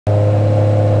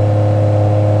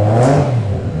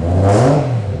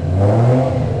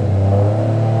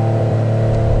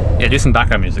do some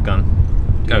background music on.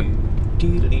 Go.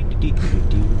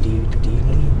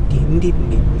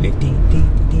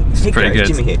 It's pretty good.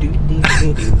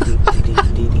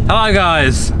 Hello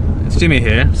guys, it's Jimmy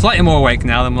here. Slightly more awake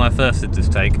now than when I first did this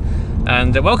take.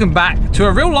 And welcome back to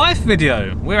a real life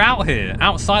video. We're out here,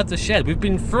 outside the shed. We've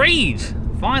been freed,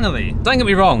 finally. Don't get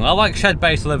me wrong, I like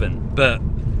shed-based living, but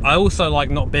I also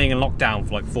like not being in lockdown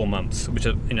for like 4 months, which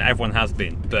everyone has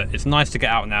been. But it's nice to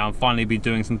get out now and finally be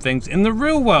doing some things in the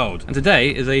real world. And today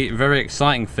is a very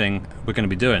exciting thing we're going to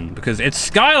be doing because it's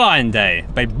Skyline Day,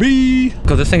 baby.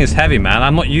 Because this thing is heavy, man.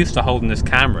 I'm not used to holding this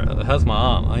camera. It hurts my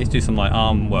arm. I used to do some like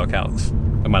arm workouts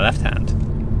with my left hand.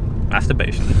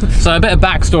 Masturbation. So a bit of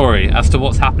backstory as to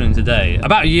what's happening today.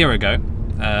 About a year ago,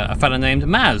 a fella named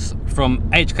Maz from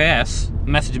HKS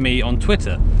messaged me on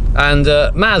Twitter. And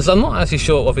Maz, I'm not actually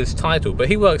sure of his title, but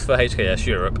he works for HKS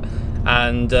Europe,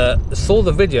 and saw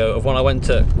the video of when I went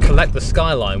to collect the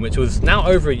Skyline, which was now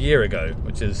over a year ago,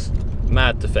 which is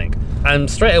mad to think.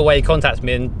 And straight away he contacted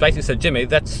me and basically said, Jimmy,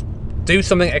 let's do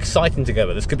something exciting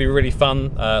together. This could be really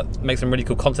fun, make some really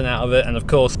cool content out of it. And of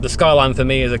course, the Skyline for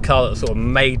me is a car that's sort of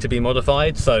made to be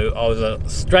modified, so I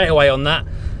was straight away on that.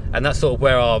 And that's sort of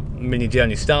where our mini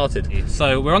journey started.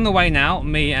 So we're on the way now,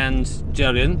 me and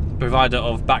Julian, provider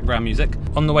of background music,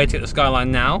 on the way to get the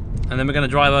Skyline now. And then we're going to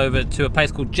drive over to a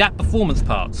place called Jap Performance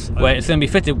Parts, where it's going to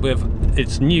be fitted with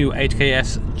its new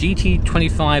HKS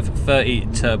GT2530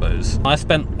 turbos. I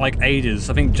spent like ages,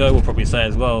 I think Joe will probably say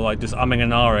as well, like just umming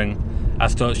and ahhing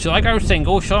as to, should I go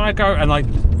single, should I go, and like,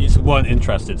 you just weren't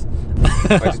interested.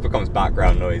 It just becomes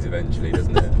background noise eventually,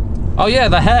 doesn't it? Oh yeah,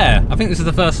 the hair. I think this is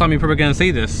the first time you're probably going to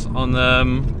see this on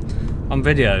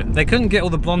video. They couldn't get all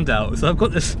the blonde out, so I've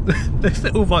got this this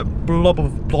little like blob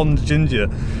of blonde ginger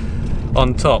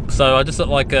on top. So I just look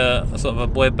like a sort of a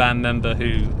boy band member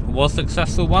who was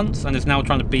successful once and is now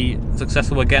trying to be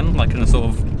successful again, like in a sort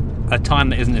of a time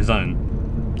that isn't his own.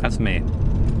 That's me.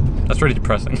 That's really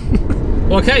depressing.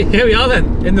 Okay, here we are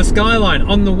then, in the Skyline,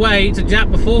 on the way to Jap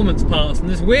Performance Parts,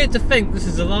 and it's weird to think this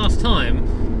is the last time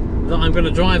that I'm going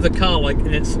to drive the car like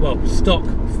in its, well, stock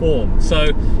form.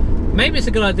 So maybe it's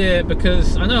a good idea,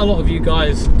 because I know a lot of you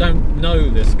guys don't know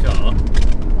this car,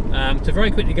 to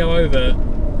very quickly go over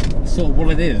sort of what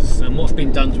it is and what's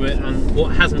been done to it and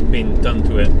what hasn't been done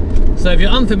to it. So if you're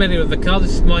unfamiliar with the car,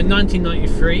 this is my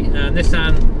 1993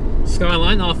 Nissan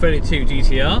Skyline R32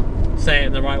 GTR. Say it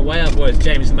in the right way, otherwise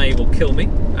James May will kill me.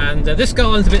 And this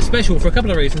Skyline's a bit special for a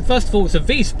couple of reasons. First of all, it's a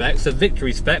V-spec, so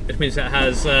victory spec, which means it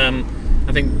has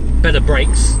I think better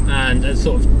brakes and a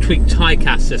sort of tweaked tie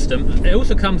cast system. It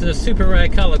also comes in a super rare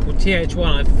colour called TH1.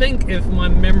 I think, if my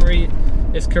memory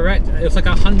is correct, it was like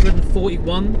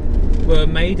 141 were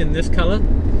made in this colour.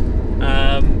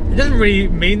 It doesn't really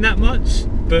mean that much,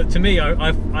 but to me,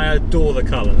 I adore the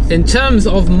colours. In terms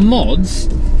of mods,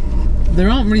 there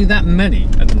aren't really that many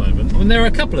at the moment. I mean, there are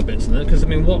a couple of bits in it, because I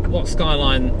mean, what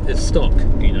Skyline is stock,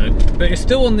 you know? But it's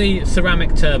still on the ceramic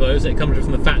turbos that it comes with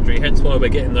from the factory, hence why we're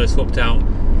getting those swapped out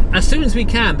as soon as we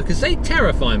can, because they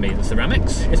terrify me, the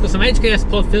ceramics. It's got some HKS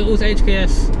pod filters,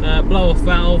 HKS blow-off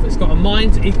valve, it's got a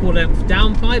Mind equal length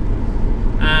downpipe,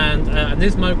 and a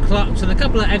Nismo clutch, and a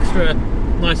couple of extra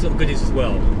nice little goodies as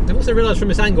well. I've also realised from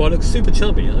this angle I look super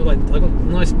chubby. I look like I've got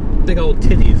nice big old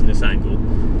titties in this angle.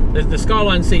 The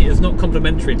Skyline seat is not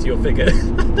complimentary to your figure.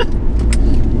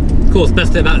 Of course,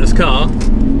 best bit about this car.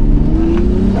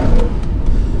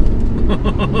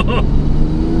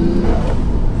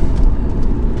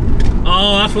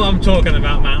 Oh, that's what I'm talking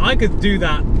about, man. I could do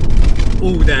that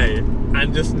all day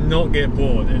and just not get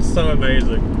bored. It's so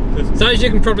amazing. So as you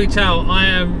can probably tell, I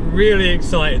am really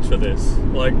excited for this.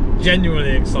 Like,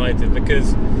 genuinely excited,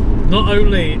 because not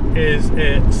only is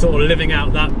it sort of living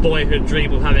out that boyhood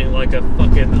dream of having like a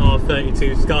fucking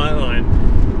R32 Skyline,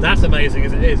 that's amazing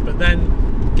as it is, but then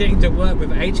getting to work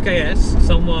with HKS,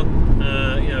 someone,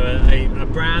 you know, a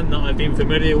brand that I've been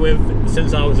familiar with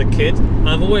since I was a kid.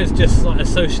 I've always just like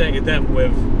associated them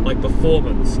with like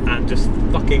performance and just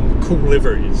fucking cool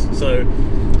liveries. So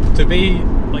to be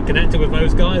like connected with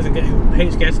those guys and getting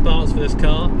HKS parts for this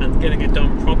car and getting it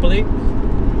done properly,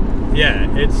 yeah,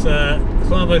 it's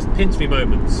one of those pinch me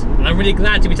moments. And I'm really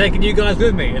glad to be taking you guys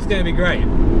with me. It's going to be great.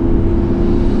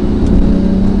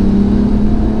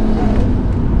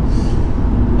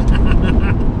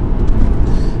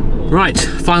 Right,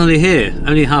 finally here.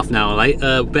 Only half an hour late.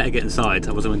 Better get inside,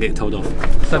 otherwise I'm gonna get told off.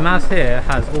 So Maz here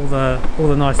has all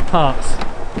the nice parts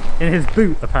in his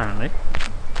boot, apparently.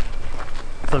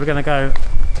 So we're gonna go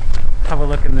have a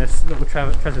look in this little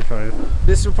treasure trove.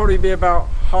 This will probably be about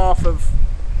half of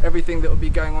everything that will be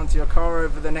going onto your car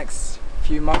over the next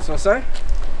few months or so.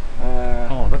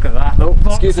 Oh, look at that! Little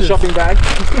Excuse the shopping bag.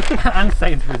 And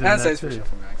Sainsbury's. And Sainsbury's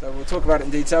shopping bag. So we'll talk about it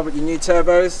in detail. But your new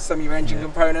turbos, some of your engine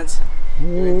components,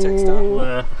 your intake stuff.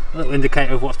 A little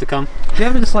indicator of what's to come. Do you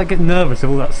ever just like get nervous of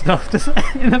all that stuff just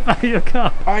in the back of your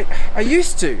car? I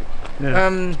used to. Yeah.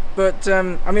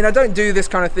 I mean, I don't do this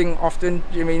kind of thing often.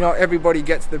 I mean, not everybody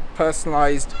gets the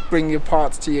personalised bring your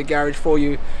parts to your garage for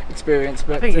you experience.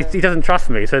 But I think he doesn't trust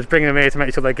me, so he's bringing them here to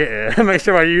make sure they get here and make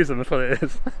sure I use them. That's what it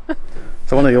is.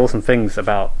 So one of the awesome things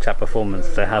about Chat Performance,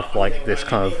 they have like this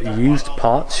kind of used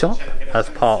parts shop as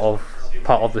part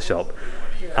of the shop,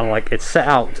 and like it's set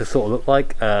out to sort of look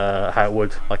like how it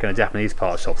would like in a Japanese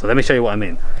parts shop. So let me show you what I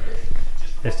mean.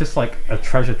 It's just like a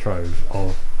treasure trove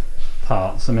of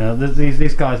parts. I mean,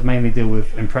 these guys mainly deal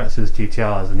with Imprezas,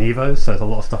 GTRs and Evos, so there's a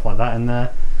lot of stuff like that in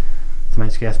there. Some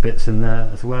HKS bits in there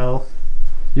as well.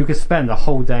 You could spend a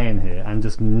whole day in here and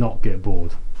just not get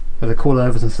bored. There's the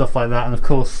callovers and stuff like that, and of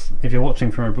course if you're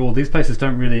watching from abroad, these places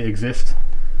don't really exist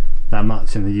that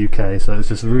much in the UK, so it's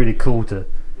just really cool to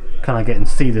kind of get and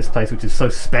see this place, which is so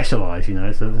specialised, you know.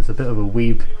 It's a bit of a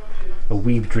weeb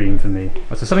dream for me.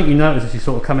 So something you notice as you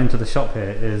sort of come into the shop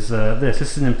here is this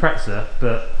is an Impreza,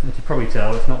 but as you can probably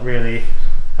tell, it's not really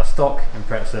a stock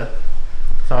Impreza.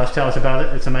 So let's tell us about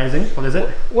it. It's amazing. What is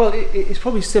it? Well, it's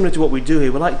probably similar to what we do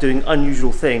here. We like doing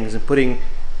unusual things and putting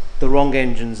the wrong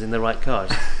engines in the right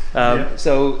cars. Yeah.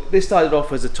 So this started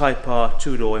off as a Type R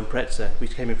two-door Impreza,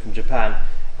 which came in from Japan.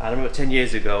 And I remember 10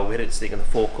 years ago we had it sitting on the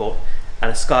forecourt,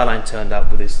 and a Skyline turned up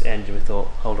with this engine. We thought,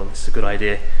 hold on, this is a good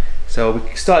idea. So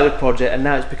we started the project, and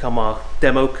now it's become our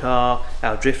demo car,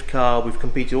 our drift car. We've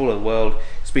competed all over the world.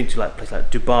 It's been to like places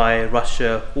like Dubai,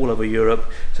 Russia, all over Europe.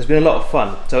 So it's been a lot of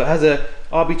fun. So it has a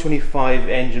RB25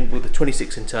 engine with the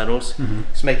 26 internals.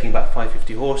 It's making about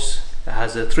 550 horse. It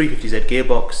has a 350Z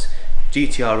gearbox,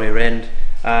 GTR rear end,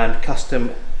 and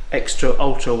custom extra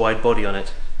ultra wide body on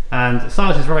it. And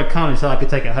Sarge is very kindly said I could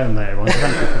take it home later on, so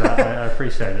thank you for that. I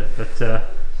appreciate it, but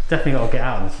definitely got to get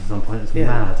out of this at some point. It's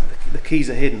mad. The keys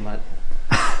are hidden, like.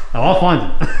 Oh, I'll find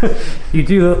them. You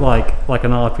do look like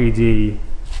an RPG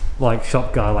like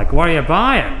shop guy. Like, what are you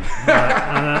buying?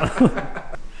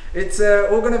 It's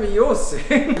all going to be yours soon.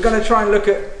 We're going to try and look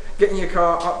at getting your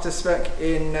car up to spec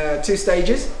in 2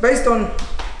 stages, based on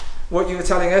what you were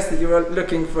telling us, that you were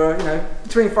looking for, you know,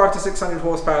 between 500 to 600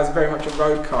 horsepower is very much a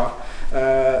road car.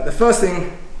 The first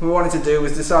thing we wanted to do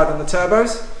was decide on the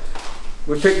turbos.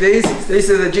 We picked these.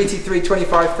 These are the GT3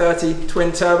 2530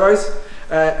 twin turbos,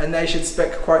 and they should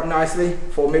spec quite nicely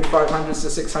for mid 500s to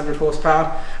 600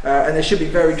 horsepower, and they should be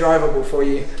very drivable for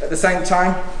you. At the same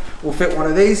time, we'll fit one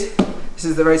of these. This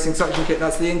is the racing suction kit.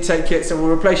 That's the intake kit. So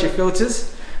we'll replace your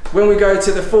filters. When we go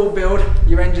to the full build,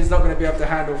 your engine's not going to be able to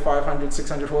handle 500,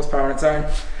 600 horsepower on its own.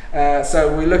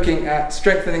 So we're looking at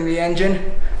strengthening the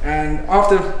engine, and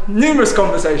after numerous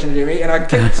conversations, Jimmy, and I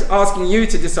kept asking you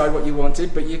to decide what you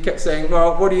wanted, but you kept saying,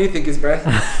 well, what do you think is best?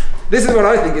 This is what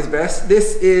I think is best.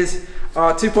 This is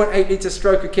our 2.8 litre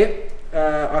stroker kit,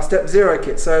 our step 0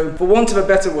 kit. So for want of a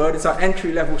better word, it's our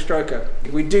entry level stroker.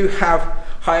 We do have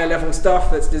higher level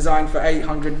stuff that's designed for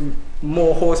 800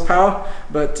 more horsepower,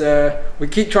 but we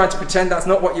keep trying to pretend that's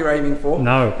not what you're aiming for.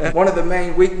 No. One of the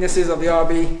main weaknesses of the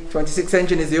RB26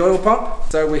 engine is the oil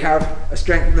pump, so we have a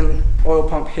strengthened oil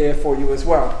pump here for you as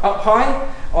well. Up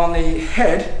high on the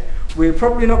head, we're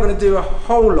probably not going to do a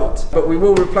whole lot, but we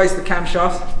will replace the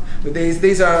camshafts with these.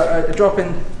 These are a drop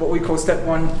in what we call step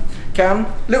 1 cam.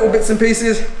 Little bits and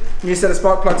pieces, new set of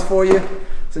spark plugs for you.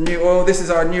 It's a new oil. This is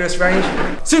our newest range.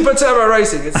 Super Turbo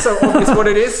Racing. It's so obvious what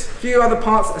it is. A few other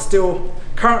parts are still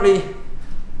currently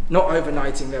not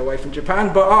overnighting their way from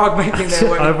Japan, but are making their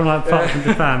way. Overnight parts from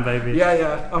Japan, baby.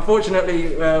 Yeah. Unfortunately,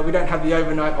 we don't have the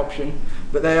overnight option,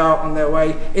 but they are on their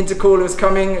way. Intercoolers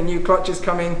coming, a new clutch is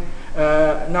coming,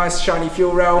 nice shiny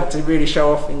fuel rail to really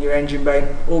show off in your engine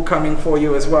bay. All coming for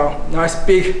you as well. Nice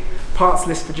big parts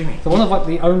list for Jimmy. So one of like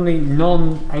the only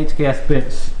non-HKS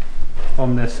bits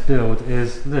on this build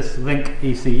is this Link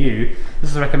ECU.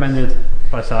 This is recommended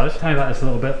by Sarge. Tell me about this a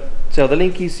little bit. So the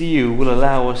Link ECU will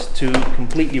allow us to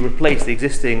completely replace the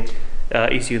existing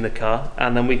ECU in the car,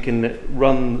 and then we can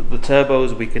run the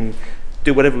turbos, we can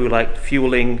do whatever we like,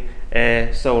 fueling,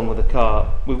 air, so on with the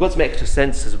car. We've got some extra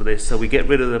sensors with this, so we get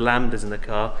rid of the lambdas in the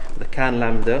car, the CAN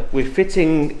lambda. We're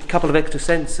fitting a couple of extra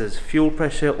sensors, fuel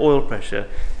pressure, oil pressure.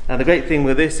 Now the great thing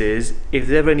with this is, if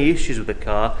there's ever any issues with the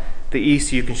car, the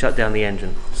ECU can shut down the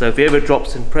engine. So if it ever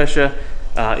drops in pressure,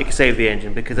 it can save the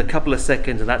engine, because a couple of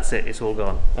seconds and that's it, it's all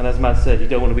gone. And as Matt said, you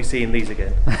don't want to be seeing these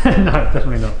again. No,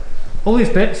 definitely not. All these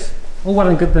bits, all well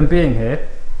and good them being here,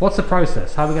 what's the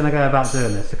process? How are we going to go about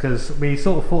doing this? Because we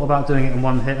sort of thought about doing it in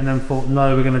one hit and then thought,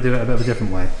 no, we're going to do it a bit of a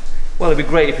different way. Well, it'd be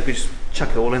great if we could just chuck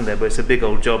it all in there, but it's a big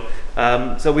old job.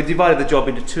 So we divided the job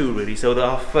into two really, so that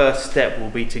our first step will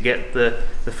be to get the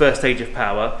first stage of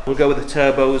power. We'll go with the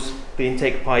turbos, the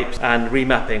intake pipes and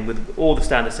remapping with all the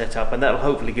standard setup, and that will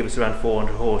hopefully give us around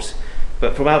 400 horse.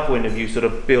 But from our point of view, sort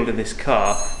of building this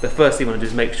car, the first thing we want to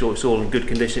do is make sure it's all in good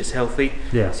condition, it's healthy.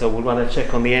 Yeah. So we'll run a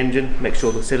check on the engine, make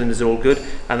sure the cylinders are all good,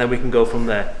 and then we can go from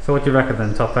there. So what do you reckon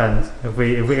then, top end? If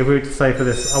we were to say for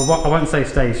this, I won't say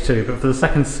stage 2, but for the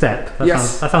second step, that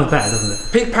sounds better, doesn't it?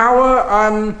 Peak power,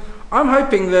 I'm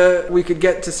hoping that we could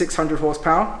get to 600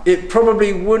 horsepower. It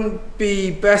probably wouldn't be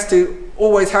best to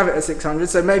always have it at 600,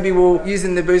 so maybe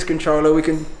using the boost controller, we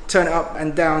can turn it up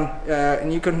and down,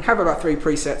 and you can have about 3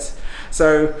 presets.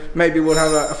 So maybe we'll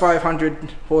have a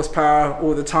 500 horsepower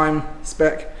all the time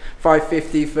spec,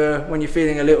 550 for when you're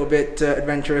feeling a little bit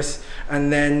adventurous, and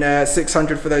then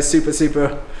 600 for those super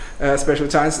special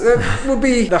times. That would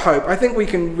be the hope. I think we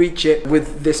can reach it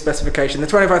with this specification. The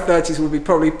 2530s will be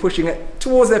probably pushing it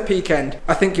towards their peak end.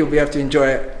 I think you'll be able to enjoy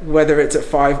it, whether it's at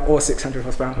 5 or 600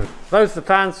 horsepower. Those are the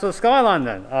plans for the Skyline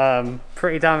then.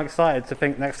 Pretty damn excited to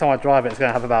think next time I drive it, it's going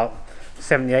to have about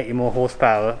 70-80 more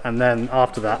horsepower, and then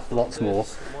after that, lots more.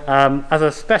 As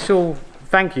a special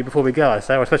thank you before we go, I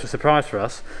say, or a special surprise for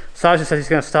us, Sergeant says he's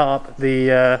going to start up the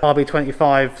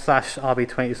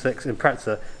RB25/RB26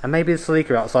 Impreza, and maybe the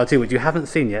Celica outside too, which you haven't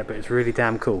seen yet, but it's really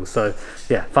damn cool. So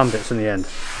yeah, fun bits in the end.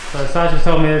 So Sergeant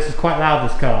told me this is quite loud,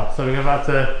 this car, so we're about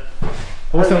to...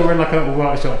 Also we're in like a little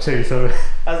workshop too, so...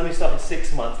 As we start in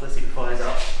 6 months, let's see if it fires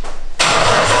up.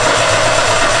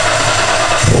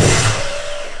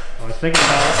 I was thinking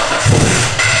about it.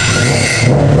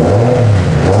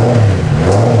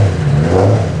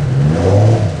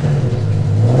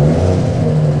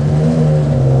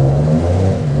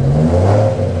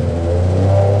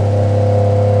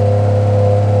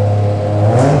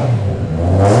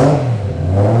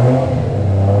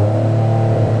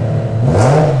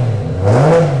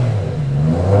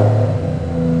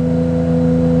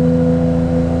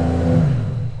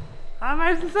 How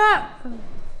amazing is that?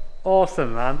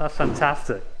 Awesome, man, that's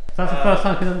fantastic. So that's the first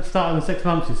time you started in 6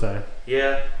 months, you say?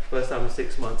 Yeah, first time in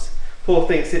 6 months. Poor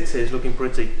thing sits here, is looking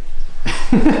pretty.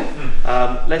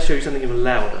 Let's show you something even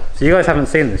louder. So you guys haven't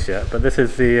seen this yet, but this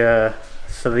is the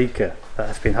Celica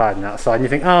that's been hiding outside, and you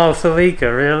think, oh, Celica,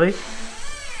 really?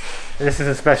 This is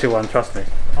a special one, trust me.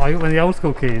 Oh, you got one of the old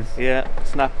school keys? Yeah,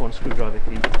 snap-on screwdriver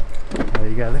key. There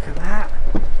you go, look at that.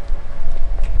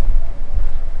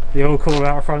 The old cooler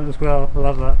out front as well, I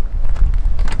love that.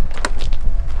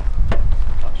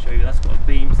 That's got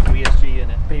Beams 3SG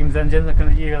in it. Beams engine, looking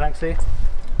at you, Alexi.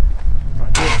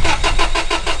 Right,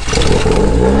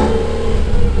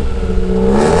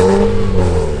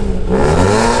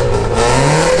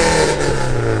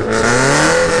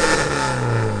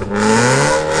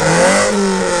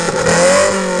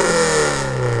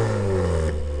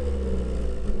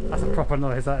 that's a proper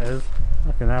noise, that is.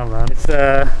 Fucking hell, man.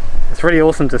 It's really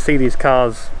awesome to see these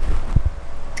cars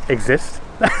exist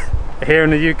here in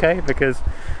the UK, because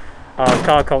our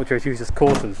car culture is used as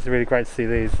coursers. It's really great to see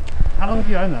these. How long have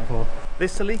you owned that for?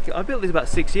 This Celica, I built this about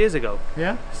 6 years ago.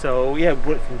 Yeah? So yeah, we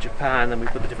brought it from Japan, and we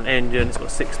put the different engines, it's got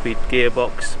a 6-speed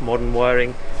gearbox, modern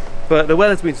wiring. But the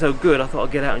weather's been so good, I thought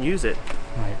I'd get out and use it.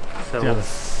 Right. So,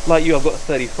 like you, I've got a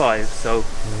 35, so,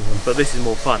 but this is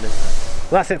more fun, isn't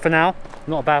it? Well, that's it for now.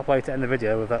 Not a bad way to end the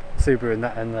video with that Subaru and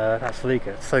that Celica.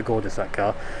 It's so gorgeous, that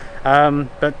car.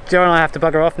 But Joe and I have to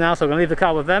bugger off now, so we're going to leave the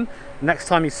car with them. Next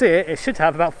time you see it, it should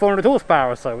have about 400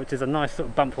 horsepower or so, which is a nice sort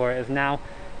of bump where it is now.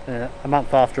 A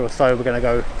month after or so, we're going to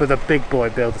go for the big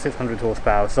boy build, the 600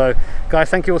 horsepower. So guys,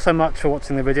 thank you all so much for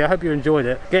watching the video. I hope you enjoyed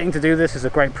it. Getting to do this is a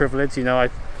great privilege. You know,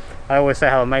 I always say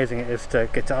how amazing it is to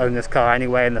get to own this car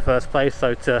anyway in the first place.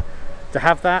 So to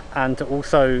have that, and to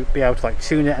also be able to like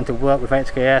tune it and to work with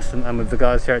HKS and with the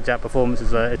guys here at Jack Performance,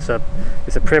 it's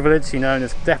a privilege, you know, and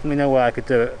there's definitely no way I could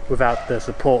do it without the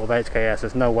support of HKS.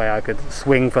 There's no way I could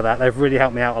swing for that. They've really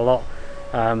helped me out a lot.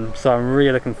 So I'm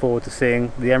really looking forward to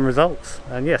seeing the end results.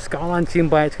 And yeah, Skyline tuned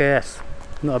by HKS.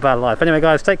 Not a bad life. Anyway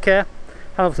guys, take care.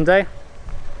 Have an awesome day.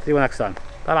 See you next time.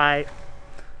 Bye bye.